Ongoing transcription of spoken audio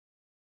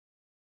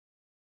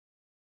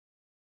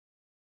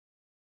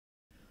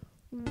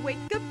Wake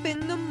up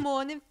in the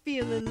morning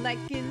feeling like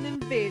an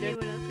invader.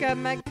 Grab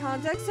my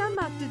contacts, I'm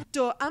out the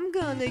door. I'm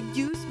gonna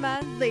use my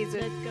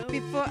laser. Let's go.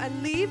 Before I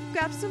leave,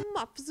 grab some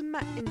waffles in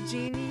my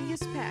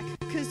ingenious pack.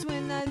 Cause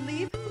when I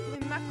leave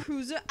in my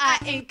cruiser, I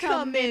ain't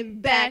coming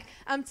back.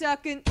 I'm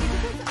talking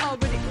even that's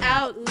already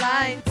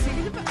outlined.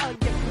 Taking over all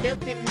your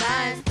filthy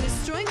minds,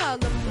 destroying all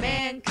of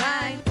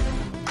mankind.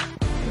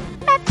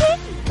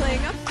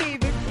 Playing our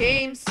favorite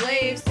game,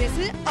 slaves,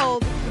 dancing all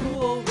the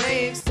cool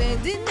waves,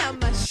 sending out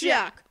my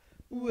shock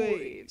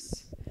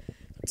waves.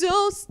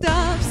 Don't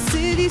stop,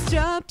 cities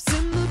drop,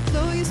 cymbal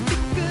blow your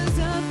speakers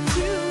up.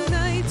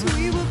 Tonight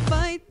we will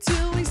fight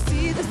till we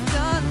see the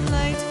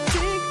starlight.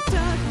 Tick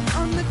tock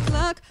on the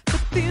clock,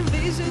 but the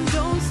invasion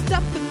don't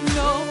stop and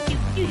no.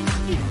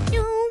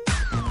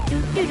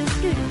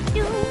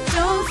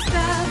 Don't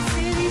stop,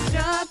 cities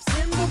drop,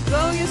 cymbal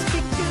blow your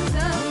speakers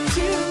up.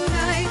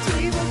 Tonight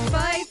we will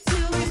fight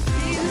till we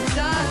see the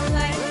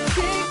starlight.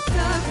 Tick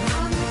tock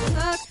on the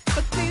clock,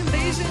 but the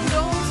invasion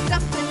don't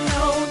stop and no.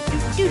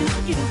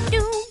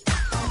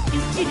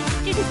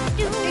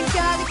 You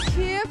gotta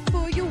care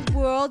for your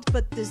world,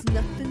 but there's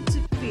nothing to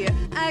fear.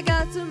 I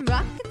got some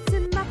rockets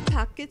in my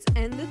pockets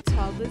and the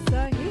toddlers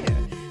are here.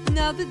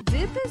 Now the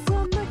dip is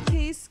on my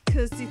case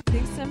cause he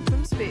thinks I'm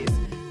from space,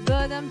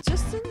 but I'm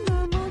just a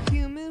normal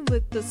human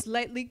with a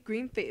slightly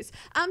green face.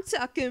 I'm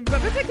talking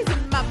rubber pickers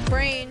in my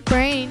brain,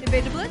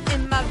 invader blood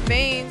in my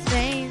veins,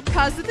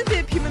 cause of the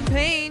dip, human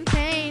pain.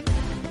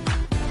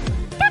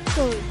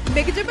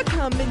 Make a dripper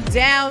coming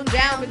down,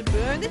 but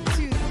burn it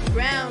to the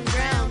ground,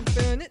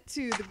 burn it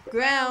to the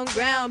ground,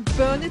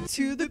 burn it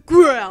to the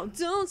ground.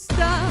 Don't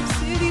stop,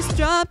 cities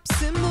drop,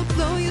 cymbal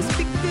blow your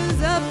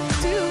speakers up.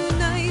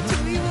 Tonight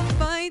we will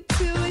fight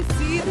till we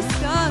see the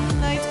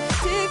starlight.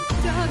 Tick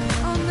tock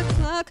on the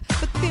clock,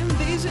 but the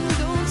invasion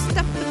don't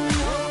stop at all.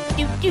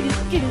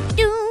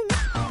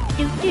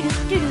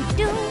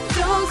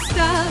 Don't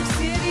stop,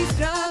 cities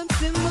drop,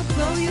 cymbal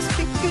blow your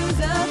speakers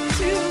up.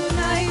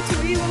 Tonight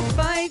we will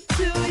fight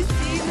till we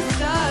see the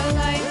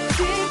starlight.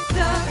 Tick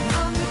tock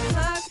on the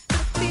clock,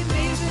 but the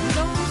invasion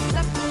don't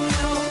stop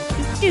at all.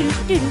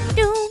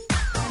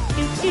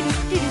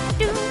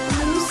 You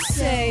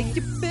say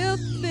you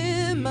built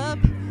them up,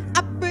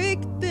 I break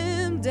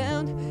them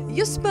down.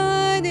 Your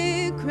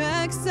spine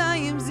cracks, I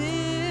am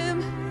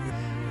Zim.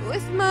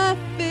 With my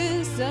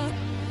fists up,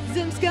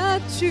 Zim's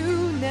got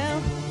you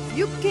now.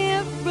 You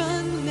can't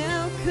run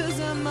now, cause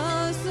I'm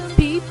awesome.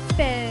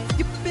 Peeping.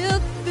 You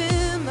built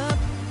them up,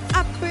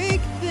 I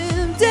break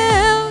them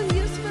down.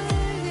 Your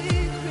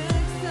spine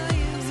cracks, I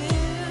am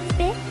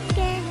Zim.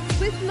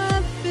 With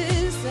my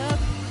fists up,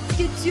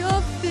 get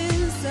your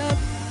fists up.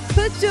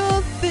 Put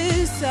your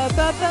fists up,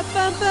 up.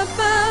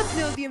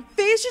 No, the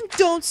invasion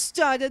don't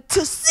start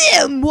until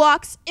Zim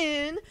walks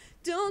in.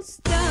 Don't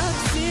stop,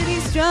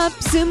 cities drop,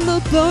 cymbal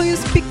blow your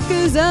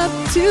speakers up.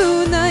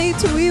 Tonight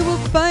we will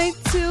fight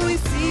till we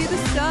see the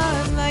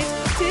starlight.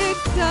 Tick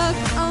tock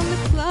on the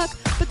clock,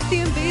 but the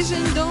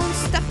invasion don't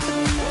stop.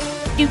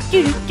 Don't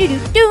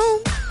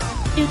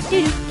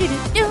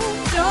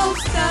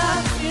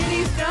stop,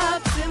 cities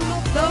drop,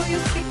 cymbal blow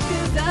your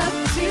speakers up.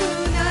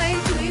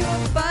 Tonight we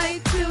will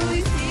fight till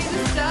we see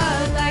the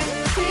starlight.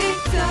 Tick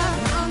tock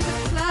on the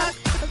clock,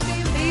 but the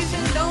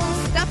invasion don't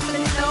stop.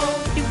 No.